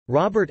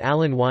Robert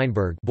Allen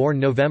Weinberg, born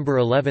November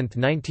 11,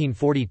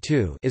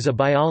 1942, is a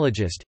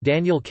biologist,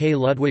 Daniel K.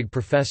 Ludwig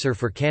Professor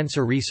for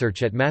Cancer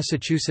Research at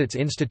Massachusetts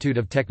Institute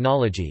of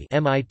Technology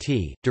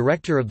 (MIT),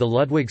 Director of the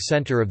Ludwig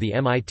Center of the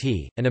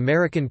MIT, and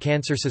American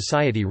Cancer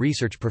Society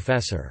Research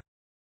Professor.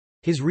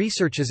 His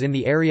research is in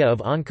the area of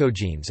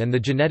oncogenes and the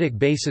genetic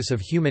basis of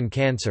human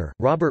cancer.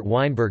 Robert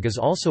Weinberg is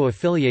also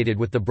affiliated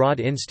with the Broad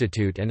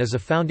Institute and is a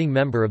founding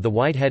member of the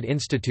Whitehead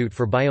Institute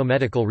for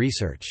Biomedical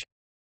Research.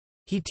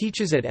 He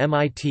teaches at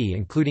MIT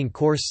including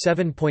Course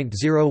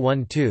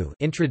 7.012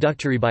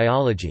 Introductory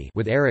Biology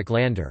with Eric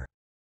Lander.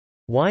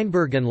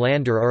 Weinberg and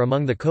Lander are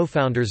among the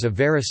co-founders of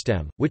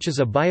Verastem, which is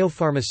a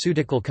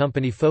biopharmaceutical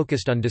company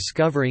focused on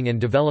discovering and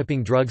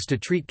developing drugs to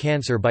treat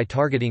cancer by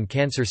targeting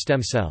cancer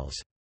stem cells.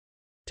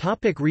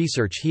 Topic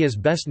research. He is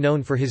best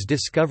known for his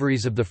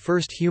discoveries of the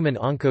first human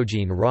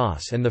oncogene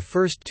ROS and the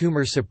first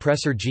tumor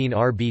suppressor gene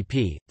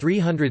RBP,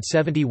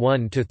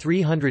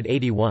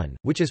 371-381,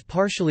 which is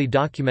partially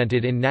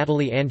documented in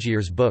Natalie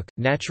Angier's book,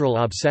 Natural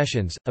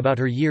Obsessions, about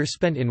her years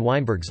spent in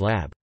Weinberg's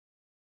lab.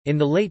 In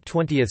the late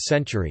 20th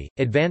century,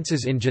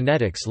 advances in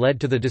genetics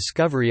led to the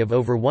discovery of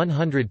over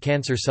 100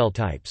 cancer cell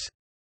types.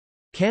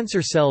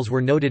 Cancer cells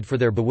were noted for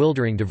their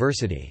bewildering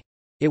diversity.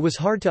 It was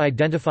hard to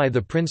identify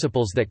the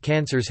principles that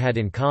cancers had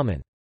in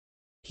common.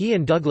 He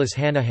and Douglas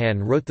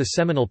Hanahan wrote the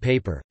seminal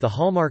paper, The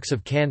Hallmarks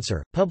of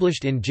Cancer,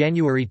 published in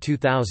January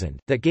 2000,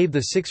 that gave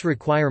the 6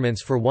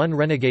 requirements for one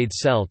renegade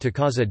cell to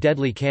cause a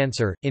deadly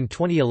cancer. In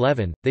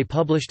 2011, they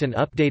published an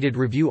updated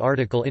review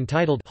article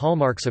entitled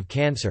Hallmarks of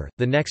Cancer,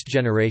 The Next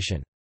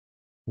Generation.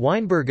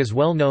 Weinberg is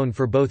well known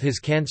for both his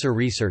cancer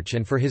research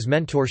and for his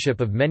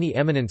mentorship of many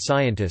eminent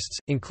scientists,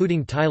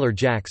 including Tyler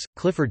Jacks,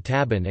 Clifford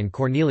Tabin, and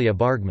Cornelia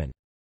Bargmann.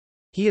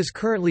 He is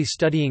currently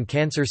studying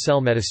cancer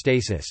cell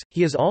metastasis.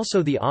 He is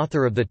also the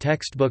author of the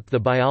textbook The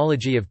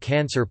Biology of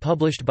Cancer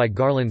published by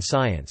Garland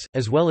Science,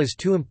 as well as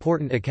 2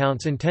 important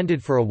accounts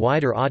intended for a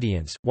wider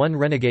audience, One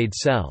Renegade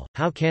Cell,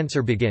 How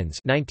Cancer Begins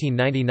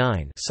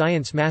 1999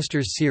 Science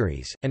Masters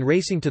Series, and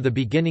Racing to the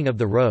Beginning of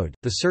the Road,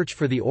 The Search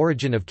for the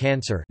Origin of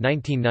Cancer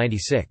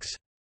 1996.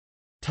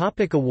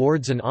 Topic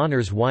awards and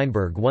honors.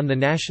 Weinberg won the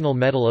National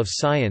Medal of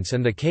Science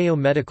and the Keio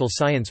Medical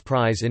Science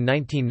Prize in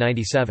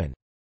 1997.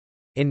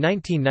 In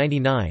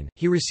 1999,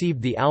 he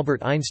received the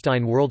Albert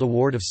Einstein World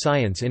Award of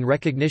Science in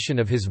recognition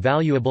of his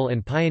valuable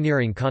and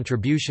pioneering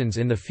contributions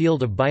in the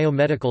field of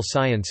biomedical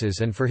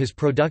sciences and for his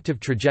productive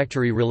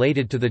trajectory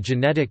related to the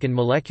genetic and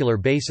molecular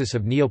basis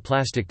of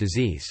neoplastic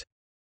disease.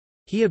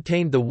 He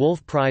obtained the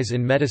Wolf Prize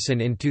in Medicine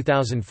in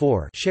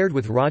 2004, shared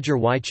with Roger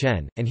Y.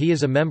 Chen, and he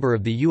is a member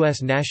of the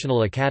U.S.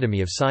 National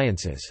Academy of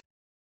Sciences.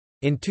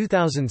 In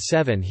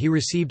 2007 he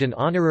received an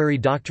honorary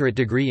doctorate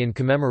degree in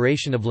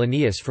commemoration of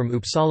Linnaeus from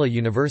Uppsala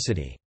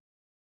University.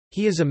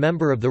 He is a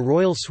member of the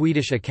Royal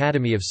Swedish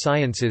Academy of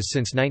Sciences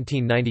since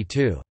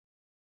 1992.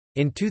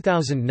 In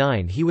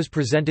 2009 he was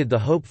presented the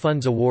Hope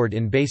Funds Award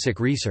in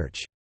Basic Research.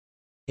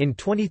 In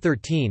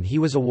 2013 he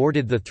was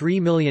awarded the $3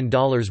 million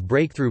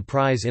Breakthrough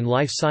Prize in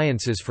Life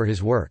Sciences for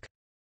his work.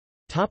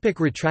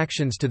 Topic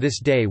retractions. To this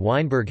day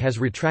Weinberg has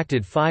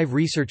retracted 5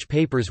 research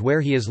papers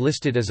where he is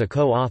listed as a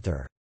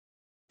co-author.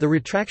 The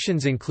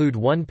retractions include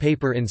 1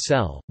 paper in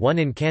Cell, 1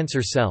 in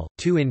Cancer Cell,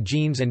 2 in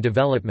Genes and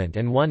Development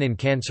and 1 in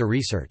Cancer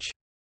Research.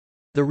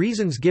 The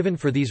reasons given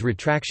for these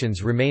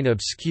retractions remain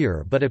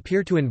obscure but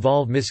appear to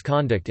involve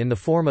misconduct in the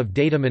form of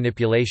data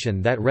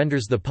manipulation that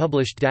renders the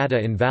published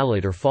data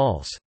invalid or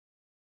false.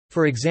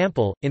 For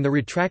example, in the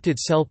retracted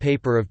Cell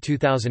paper of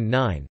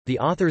 2009, the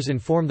authors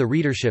inform the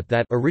readership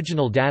that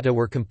original data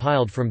were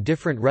compiled from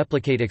different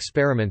replicate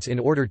experiments in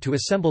order to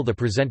assemble the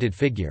presented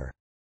figure.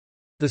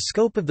 The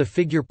scope of the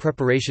figure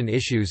preparation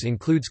issues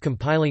includes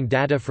compiling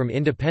data from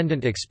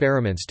independent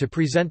experiments to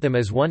present them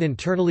as one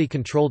internally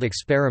controlled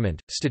experiment,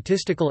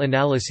 statistical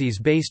analyses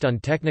based on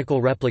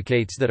technical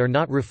replicates that are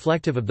not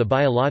reflective of the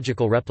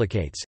biological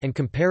replicates, and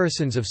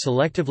comparisons of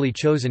selectively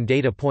chosen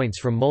data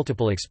points from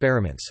multiple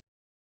experiments.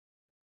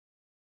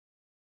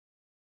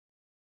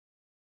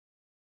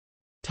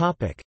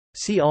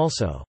 See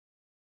also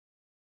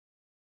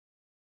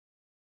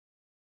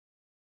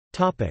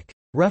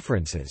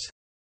References.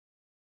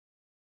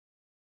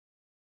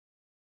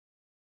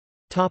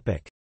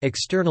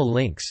 External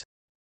links.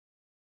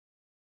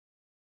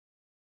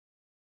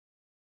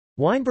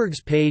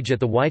 Weinberg's page at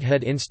the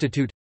Whitehead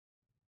Institute,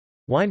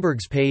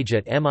 Weinberg's page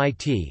at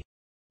MIT,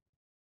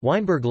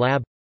 Weinberg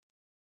Lab,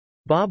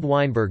 Bob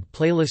Weinberg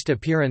playlist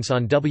appearance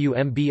on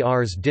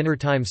WMBR's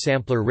Dinnertime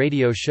Sampler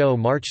radio show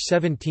March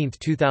 17,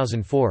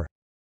 2004.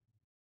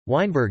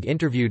 Weinberg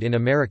interviewed in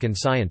American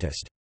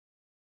Scientist.